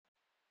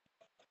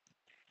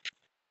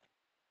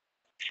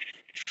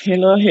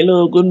Hello,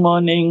 hello, good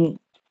morning,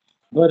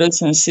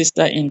 brothers and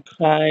sisters in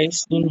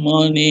Christ. Good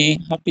morning,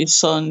 happy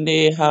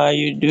Sunday. How are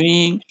you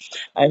doing?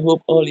 I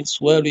hope all is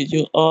well with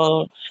you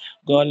all.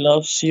 God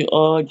loves you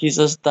all.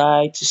 Jesus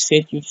died to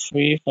set you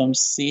free from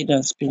sin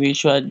and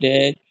spiritual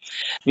death.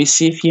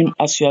 Receive Him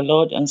as your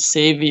Lord and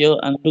Savior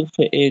and look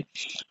for a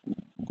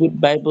good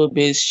Bible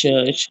based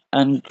church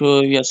and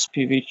grow your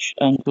spirit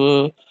and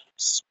grow.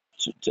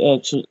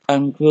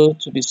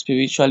 To be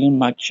spiritually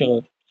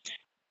mature.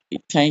 We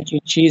thank you,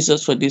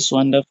 Jesus, for this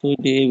wonderful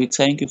day. We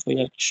thank you for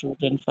your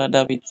children,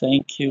 Father. We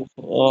thank you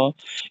for all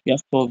you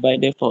have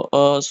provided for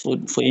us, for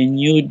a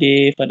new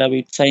day. Father,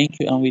 we thank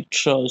you and we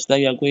trust that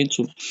you are going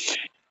to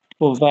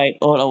provide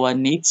all our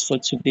needs for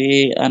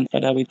today. And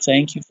Father, we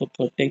thank you for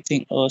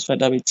protecting us.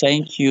 Father, we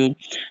thank you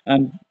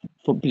and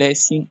for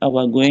blessing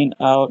our going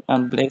out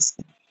and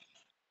blessing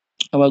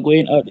our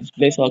going out is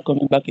blessed, our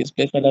coming back is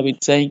blessed. Father, we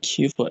thank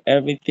you for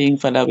everything.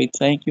 Father, we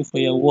thank you for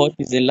your word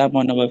is the lamp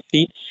on our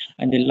feet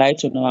and the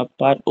light on our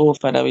path. Oh,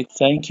 Father, we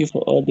thank you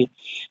for all the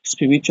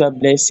spiritual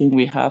blessing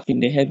we have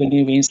in the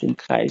heavenly realms in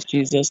Christ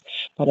Jesus.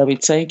 Father, we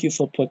thank you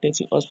for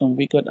protecting us from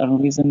wicked and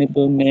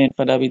unreasonable men.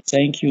 Father, we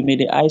thank you. May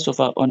the eyes of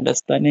our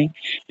understanding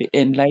be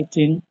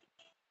enlightened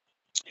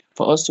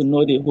for us to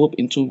know the hope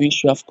into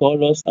which you have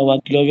called us, our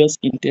glorious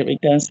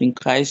inheritance in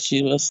Christ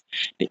Jesus,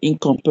 the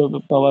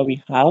incomparable power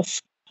we have.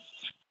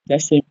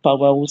 That same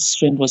power whose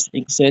strength was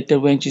exerted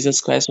when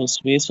Jesus Christ was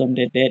raised from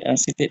the dead and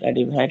seated at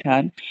the right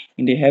hand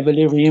in the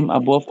heavenly realm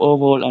above all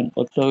rule and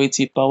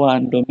authority, power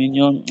and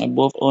dominion,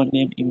 above all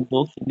name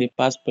invoked in the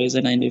past,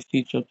 present, and in the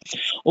future.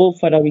 Oh,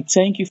 Father, we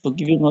thank you for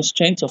giving us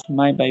strength of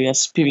mind by your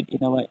spirit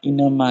in our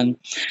inner man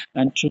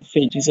and through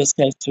faith, Jesus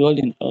Christ dwell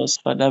in us.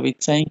 Father, we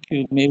thank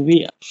you.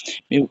 May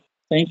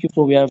thank you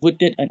for we are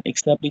rooted and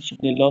established in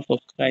the love of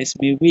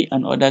Christ. May we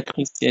and other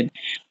Christians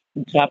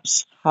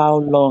grasp how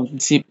long,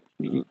 deep,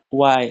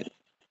 wide,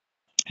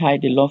 high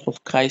the love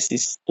of Christ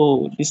is.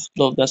 Oh, this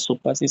love that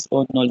surpasses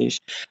all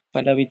knowledge.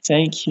 Father, we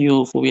thank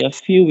you for we are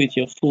filled with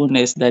your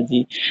fullness,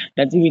 Daddy.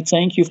 Daddy, we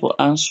thank you for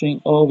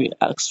answering all we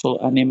ask for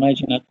and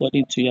imagine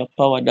according to your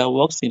power that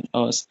works in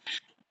us.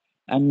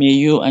 And may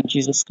you and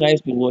Jesus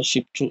Christ be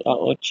worshipped throughout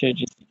all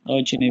churches in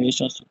all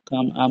generations to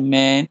come.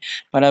 Amen.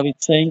 Father, we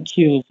thank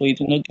you for you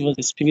do not give us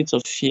the spirit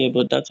of fear,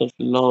 but that of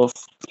love,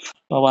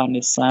 power, and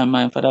a sound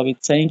mind. Father, we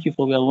thank you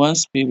for we are one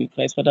spirit with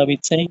Christ. Father, we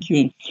thank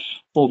you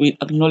for we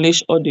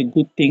acknowledge all the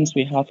good things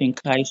we have in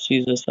Christ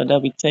Jesus. Father,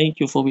 we thank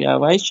you for we are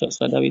righteous.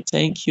 Father, we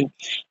thank you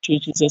through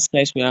Jesus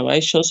Christ. We are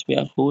righteous, we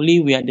are holy,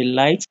 we are the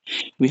light,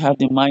 we have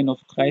the mind of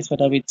Christ.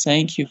 Father, we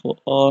thank you for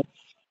all.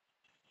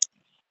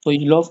 For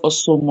you love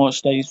us so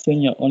much that you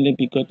sent your only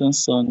begotten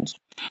Son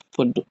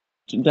for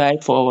to die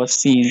for our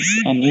sins,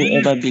 and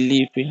whoever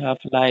believes we have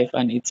life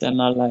and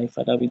eternal life.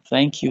 Father, we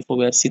thank you for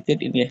we are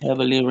seated in the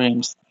heavenly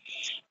realms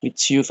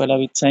with you. Father,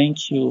 we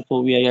thank you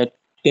for we are your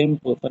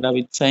temple. Father,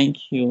 we thank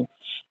you.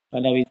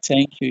 Father, we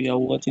thank you. You are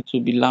worthy to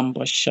be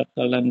Lamba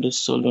Shakalando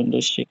Solondo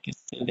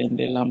Shekisel and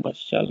the Lamba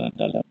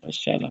Shalanda Lamba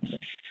Shalanda.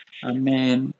 Amen.